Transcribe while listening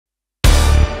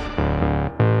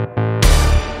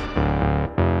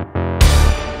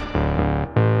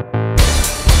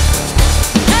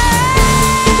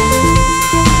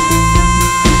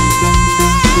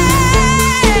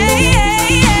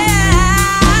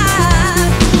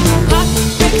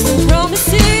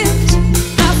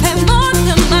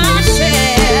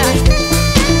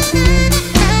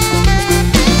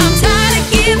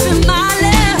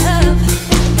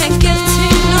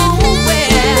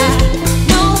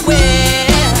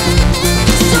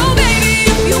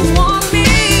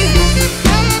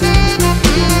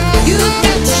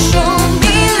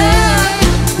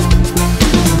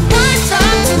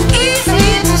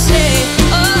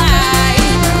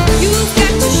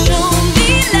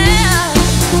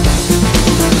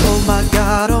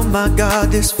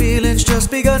this feeling's just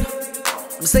begun.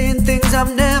 I'm saying things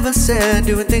I've never said,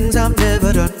 doing things I've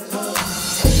never done.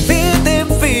 Fear them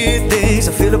feelings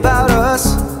I feel about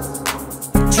us.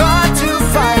 Try to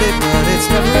fight it, but it's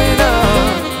never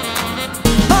enough.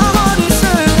 My heart is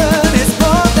certain it's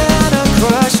more than a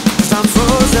crush, 'cause I'm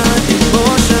frozen in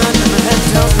motion, and my head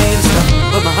tells me to stop,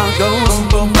 but my heart goes boom,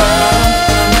 boom, boom.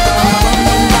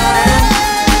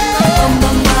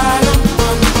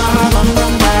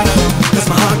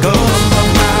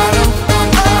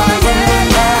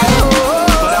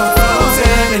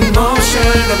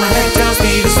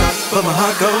 But my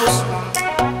heart goes.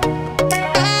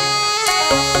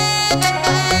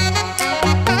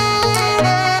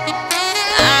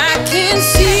 I can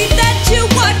see that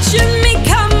you're watching me.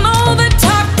 Come over,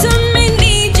 talk to me.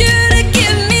 Need you to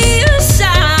give me a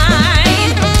sign.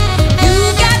 You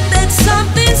got that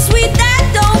something sweet that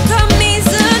don't come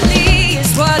easily.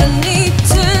 It's what I need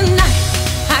tonight.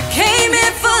 I came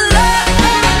here for love,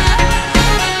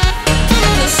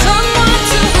 for someone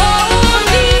to hold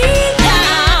me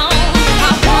down.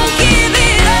 I won't give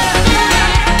it up.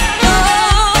 No,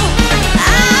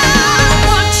 I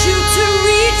want you to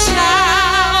reach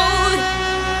out.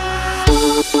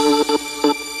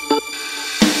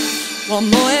 Want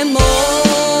more and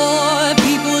more.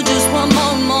 People just want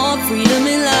more freedom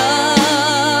and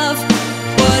love.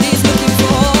 What he's looking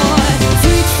for,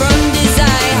 freed from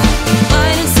desire.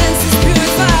 Mind and senses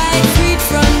purified, freed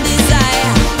from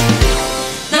desire.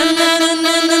 Na na na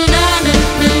na na na na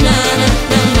na na na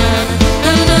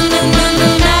na na na na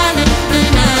na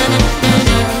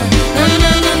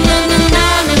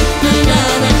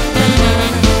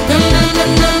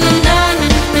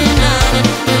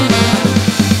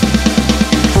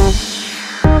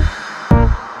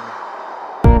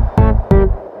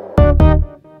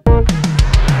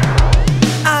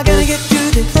I gotta get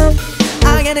through this.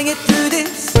 I gotta get through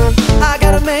this. I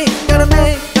gotta make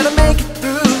it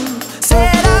through.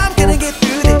 Said I'm gonna get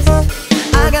through this.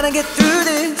 I gotta get through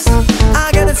this.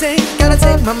 I gotta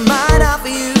take my mind off of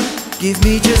you. Give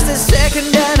me just a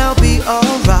second and I'll be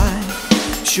alright.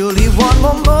 Surely one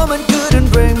more moment couldn't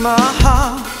break my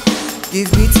heart.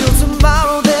 Give me till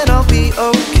tomorrow, then I'll be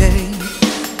okay.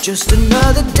 Just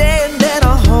another day and then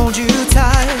I'll hold you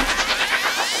tight.